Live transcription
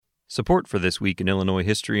Support for This Week in Illinois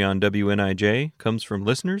History on WNIJ comes from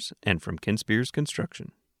listeners and from Ken Spears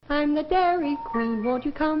Construction. I'm the Dairy Queen, won't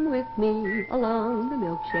you come with me along the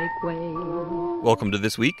milkshake way? Welcome to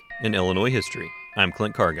This Week in Illinois History. I'm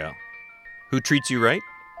Clint Cargile. Who treats you right?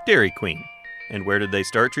 Dairy Queen. And where did they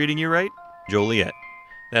start treating you right? Joliet.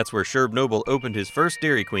 That's where Sherb Noble opened his first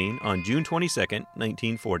Dairy Queen on June 22,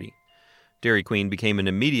 1940. Dairy Queen became an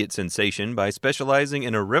immediate sensation by specializing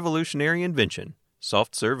in a revolutionary invention,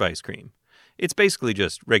 soft-serve ice cream. It's basically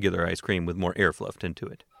just regular ice cream with more air fluffed into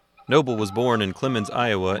it. Noble was born in Clemens,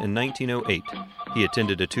 Iowa in 1908. He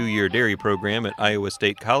attended a 2-year dairy program at Iowa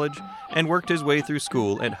State College and worked his way through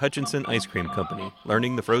school at Hutchinson Ice Cream Company,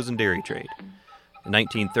 learning the frozen dairy trade. In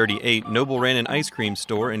 1938, Noble ran an ice cream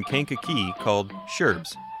store in Kankakee called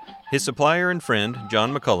Sherb's. His supplier and friend,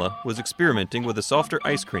 John McCullough, was experimenting with a softer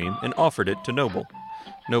ice cream and offered it to Noble.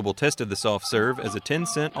 Noble tested the soft serve as a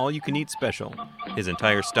 10-cent all-you-can-eat special. His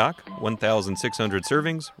entire stock, 1,600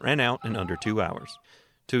 servings, ran out in under 2 hours.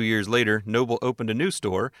 2 years later, Noble opened a new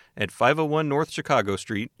store at 501 North Chicago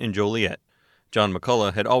Street in Joliet. John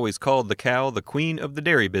McCullough had always called the cow the queen of the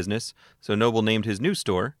dairy business, so Noble named his new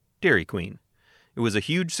store Dairy Queen. It was a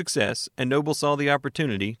huge success, and Noble saw the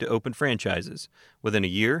opportunity to open franchises. Within a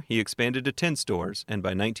year, he expanded to 10 stores, and by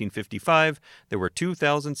 1955, there were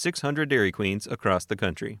 2,600 Dairy Queens across the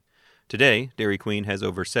country. Today, Dairy Queen has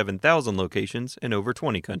over 7,000 locations in over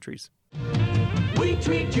 20 countries. We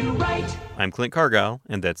treat you right. I'm Clint Cargile,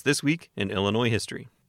 and that's This Week in Illinois History.